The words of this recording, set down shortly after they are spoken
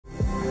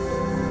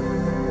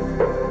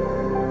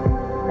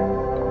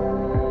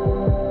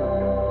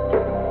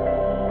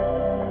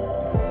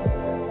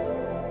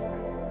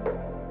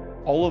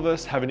All of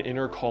us have an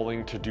inner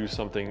calling to do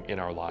something in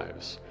our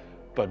lives,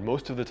 but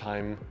most of the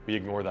time we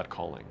ignore that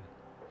calling.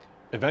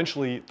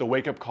 Eventually, the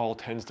wake-up call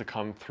tends to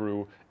come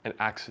through an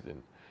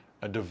accident,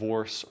 a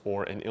divorce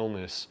or an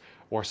illness,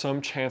 or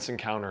some chance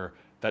encounter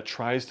that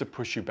tries to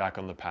push you back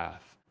on the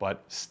path.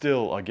 But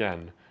still,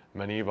 again,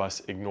 many of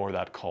us ignore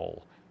that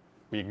call.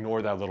 We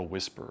ignore that little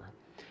whisper.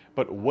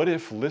 But what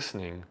if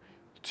listening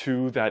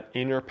to that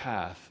inner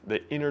path,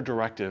 the inner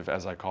directive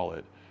as I call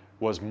it,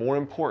 was more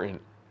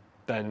important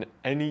than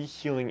any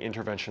healing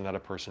intervention that a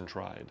person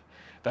tried?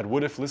 That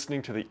what if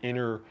listening to the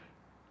inner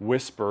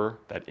whisper,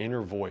 that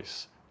inner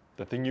voice,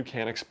 the thing you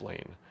can't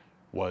explain,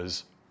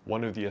 was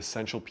one of the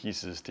essential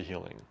pieces to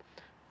healing?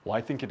 Well,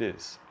 I think it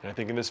is. And I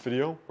think in this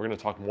video, we're going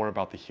to talk more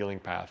about the healing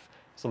path,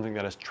 something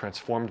that has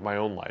transformed my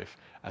own life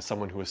as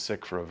someone who was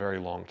sick for a very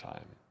long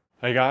time.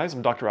 Hey guys,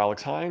 I'm Dr.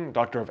 Alex Hein,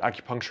 doctor of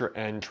acupuncture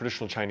and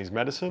traditional Chinese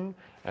medicine,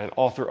 and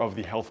author of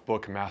the health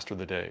book, Master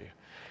the Day.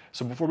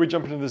 So before we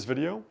jump into this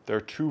video, there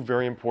are two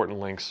very important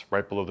links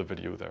right below the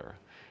video there.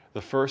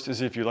 The first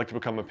is if you'd like to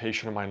become a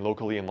patient of mine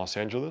locally in Los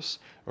Angeles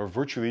or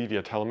virtually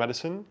via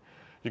telemedicine,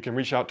 you can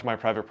reach out to my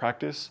private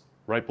practice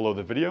right below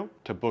the video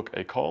to book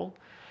a call.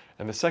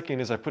 And the second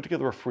is I put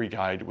together a free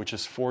guide, which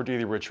is 4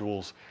 daily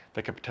rituals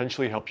that could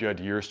potentially help you add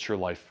years to your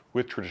life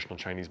with traditional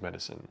Chinese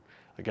medicine.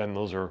 Again,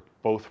 those are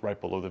both right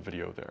below the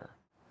video there.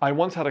 I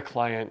once had a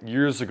client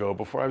years ago,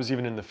 before I was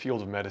even in the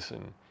field of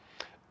medicine,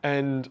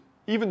 and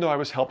even though I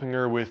was helping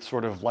her with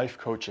sort of life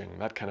coaching,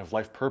 that kind of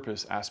life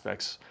purpose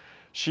aspects,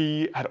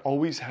 she had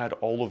always had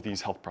all of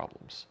these health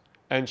problems.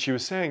 And she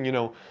was saying, you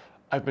know,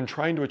 I've been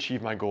trying to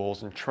achieve my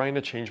goals and trying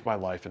to change my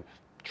life and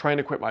trying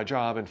to quit my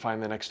job and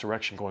find the next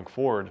direction going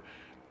forward,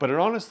 but it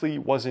honestly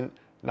wasn't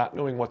not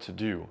knowing what to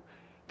do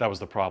that was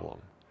the problem.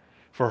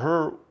 For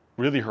her,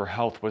 really her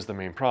health was the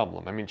main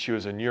problem. I mean, she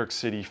was a New York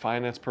City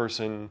finance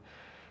person,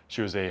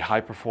 she was a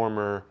high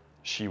performer,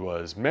 she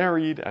was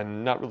married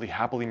and not really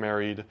happily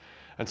married.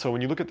 And so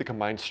when you look at the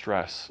combined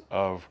stress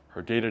of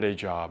her day-to-day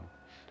job,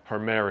 her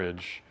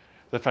marriage,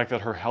 the fact that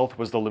her health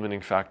was the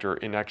limiting factor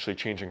in actually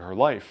changing her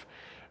life,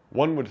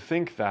 one would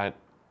think that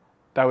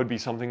that would be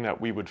something that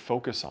we would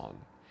focus on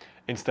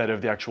instead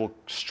of the actual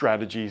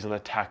strategies and the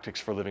tactics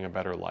for living a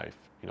better life,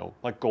 you know,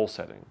 like goal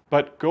setting.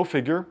 But go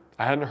figure,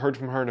 I hadn't heard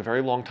from her in a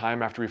very long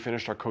time after we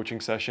finished our coaching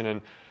session, and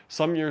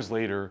some years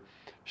later,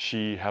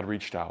 she had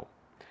reached out.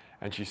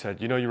 And she said,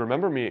 you know, you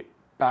remember me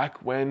back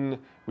when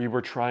we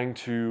were trying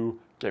to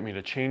get me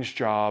to change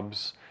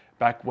jobs,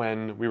 back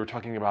when we were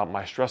talking about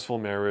my stressful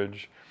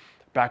marriage,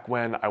 back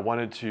when I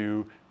wanted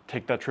to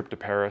take that trip to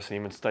Paris and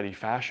even study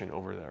fashion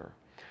over there.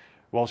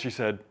 Well, she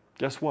said,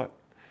 guess what?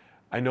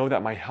 I know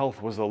that my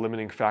health was the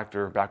limiting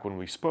factor back when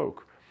we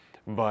spoke,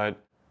 but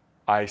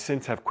I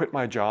since have quit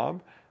my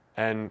job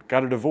and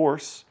got a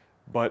divorce,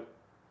 but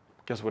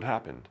guess what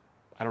happened?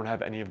 I don't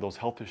have any of those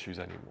health issues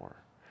anymore.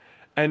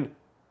 And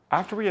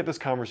after we had this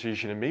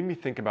conversation, it made me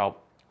think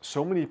about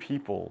so many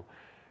people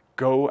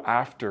go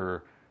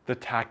after the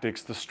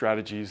tactics, the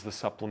strategies, the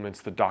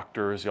supplements, the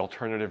doctors, the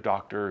alternative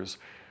doctors,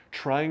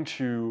 trying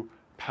to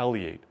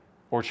palliate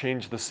or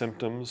change the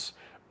symptoms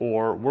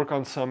or work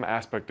on some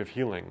aspect of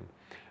healing.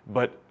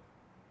 But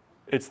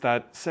it's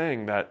that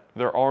saying that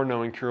there are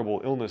no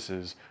incurable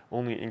illnesses,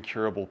 only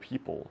incurable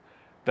people,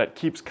 that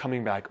keeps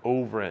coming back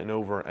over and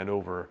over and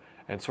over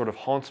and sort of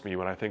haunts me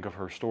when I think of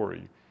her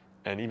story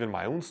and even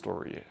my own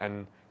story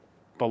and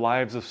the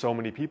lives of so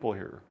many people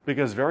here.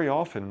 Because very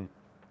often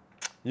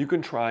you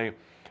can try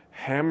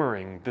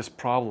hammering this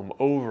problem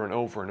over and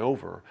over and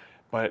over,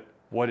 but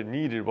what it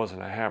needed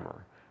wasn't a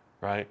hammer,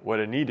 right? What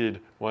it needed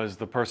was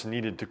the person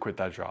needed to quit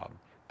that job.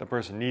 The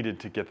person needed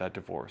to get that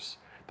divorce.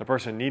 The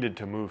person needed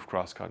to move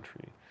cross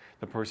country.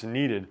 The person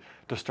needed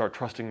to start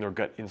trusting their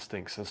gut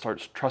instincts and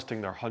start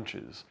trusting their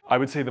hunches. I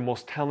would say the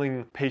most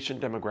telling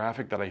patient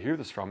demographic that I hear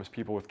this from is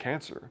people with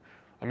cancer.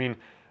 I mean,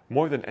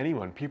 more than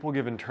anyone, people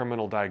given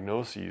terminal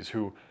diagnoses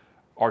who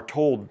are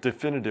told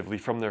definitively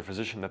from their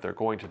physician that they're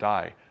going to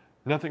die.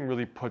 Nothing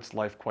really puts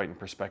life quite in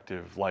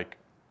perspective like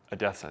a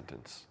death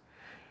sentence.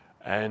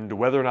 And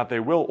whether or not they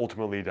will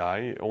ultimately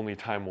die, only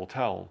time will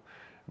tell.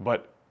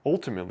 But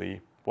ultimately,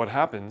 what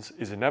happens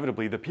is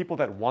inevitably the people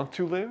that want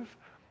to live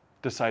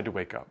decide to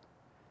wake up.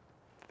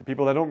 The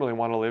people that don't really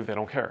want to live, they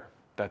don't care.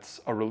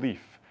 That's a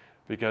relief,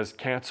 because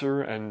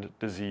cancer and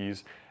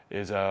disease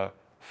is a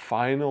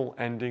final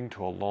ending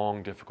to a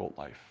long, difficult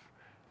life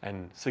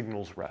and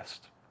signals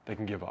rest. They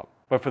can give up.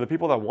 But for the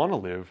people that want to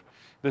live,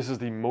 this is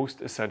the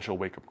most essential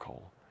wake-up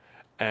call.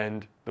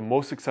 And the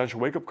most essential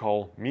wake-up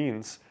call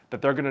means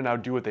that they're going to now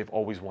do what they've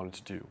always wanted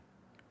to do,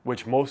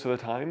 which most of the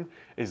time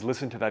is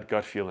listen to that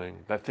gut feeling,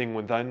 that thing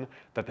within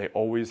that they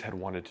always had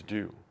wanted to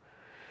do.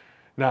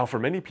 Now, for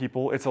many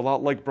people, it's a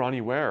lot like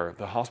Bronnie Ware,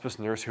 the hospice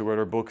nurse who wrote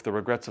her book, The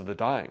Regrets of the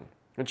Dying.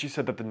 And she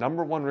said that the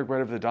number one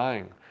regret of the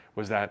dying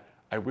was that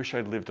I wish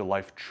I'd lived a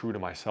life true to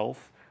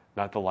myself,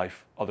 not the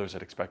life others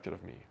had expected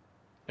of me.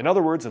 In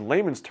other words, in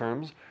layman's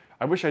terms,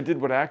 I wish I did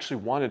what I actually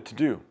wanted to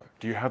do.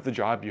 Do you have the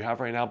job you have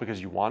right now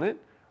because you want it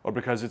or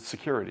because it's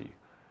security?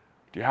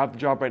 Do you have the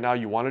job right now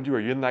you want to do? Are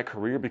you in that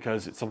career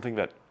because it's something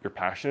that you're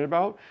passionate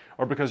about,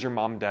 or because your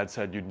mom and dad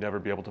said you'd never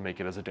be able to make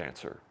it as a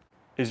dancer?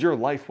 Is your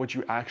life what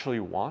you actually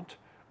want,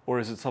 or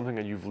is it something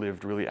that you've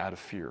lived really out of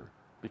fear?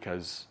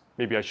 Because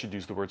maybe I should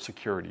use the word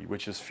security,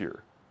 which is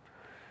fear.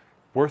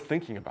 Worth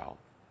thinking about.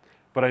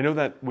 But I know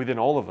that within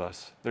all of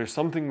us, there's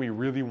something we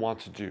really want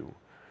to do.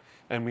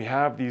 And we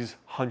have these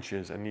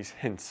hunches and these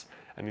hints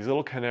and these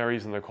little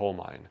canaries in the coal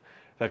mine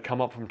that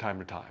come up from time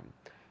to time.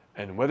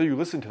 And whether you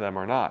listen to them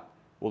or not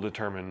will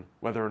determine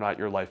whether or not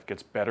your life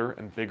gets better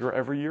and bigger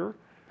every year,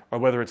 or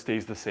whether it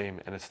stays the same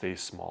and it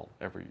stays small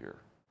every year.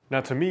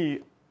 Now, to me,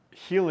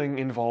 healing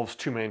involves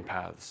two main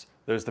paths.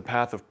 There's the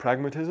path of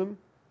pragmatism,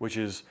 which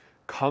is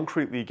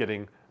concretely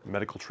getting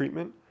medical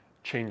treatment,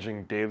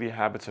 changing daily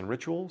habits and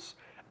rituals,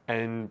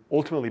 and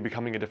ultimately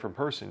becoming a different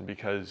person,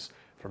 because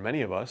for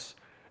many of us,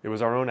 it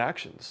was our own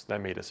actions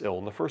that made us ill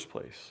in the first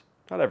place.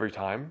 Not every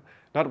time,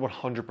 not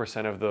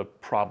 100% of the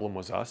problem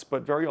was us,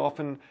 but very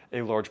often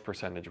a large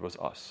percentage was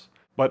us.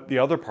 But the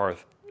other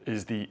part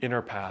is the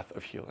inner path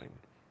of healing.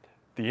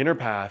 The inner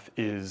path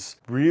is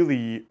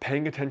really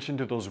paying attention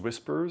to those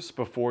whispers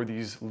before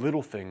these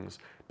little things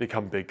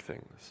become big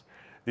things.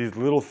 These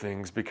little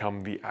things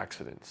become the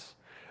accidents.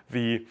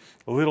 The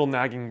little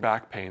nagging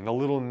back pain, the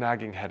little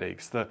nagging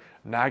headaches, the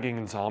nagging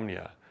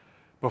insomnia,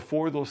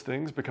 before those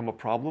things become a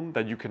problem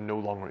that you can no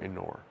longer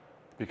ignore.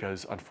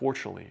 Because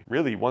unfortunately,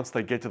 really, once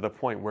they get to the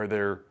point where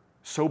they're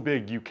so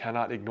big you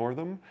cannot ignore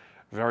them,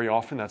 very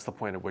often that's the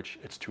point at which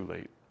it's too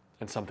late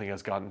and something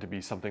has gotten to be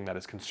something that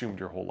has consumed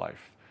your whole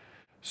life.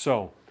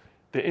 So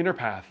the inner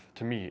path,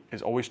 to me,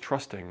 is always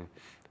trusting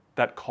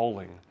that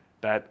calling,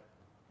 that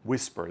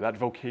whisper, that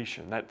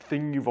vocation, that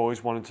thing you've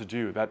always wanted to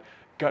do, that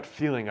gut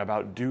feeling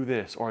about do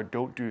this or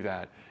don't do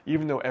that,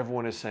 even though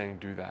everyone is saying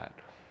do that.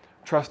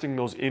 Trusting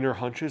those inner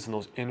hunches and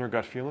those inner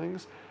gut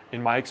feelings,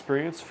 in my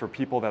experience, for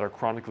people that are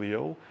chronically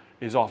ill,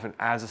 is often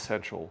as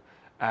essential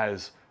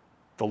as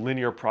the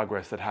linear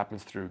progress that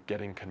happens through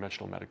getting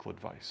conventional medical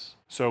advice.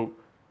 So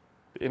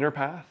the inner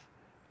path,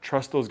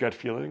 trust those gut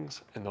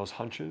feelings and those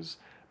hunches,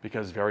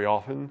 because very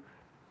often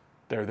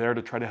they're there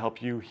to try to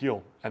help you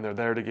heal, and they're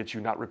there to get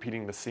you not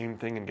repeating the same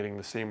thing and getting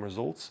the same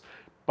results,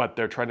 but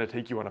they're trying to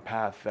take you on a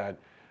path that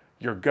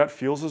your gut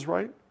feels is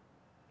right,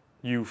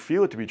 you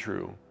feel it to be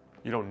true,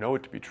 you don't know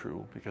it to be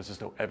true because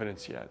there's no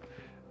evidence yet.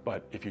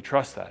 But if you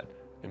trust that,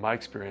 in my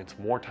experience,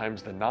 more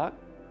times than not,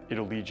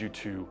 it'll lead you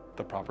to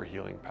the proper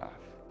healing path.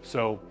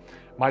 So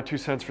my 2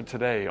 cents for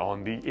today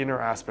on the inner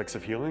aspects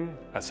of healing,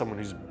 as someone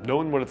who's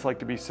known what it's like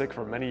to be sick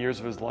for many years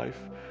of his life,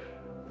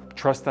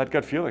 trust that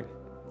gut feeling.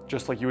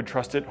 Just like you would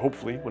trust it,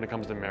 hopefully, when it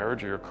comes to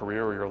marriage or your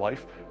career or your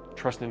life,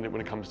 trusting it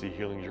when it comes to the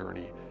healing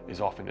journey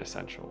is often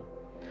essential.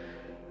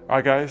 All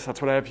right, guys,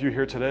 that's what I have for you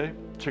here today.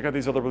 Check out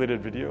these other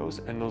related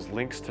videos and those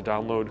links to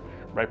download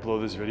right below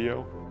this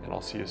video, and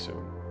I'll see you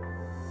soon.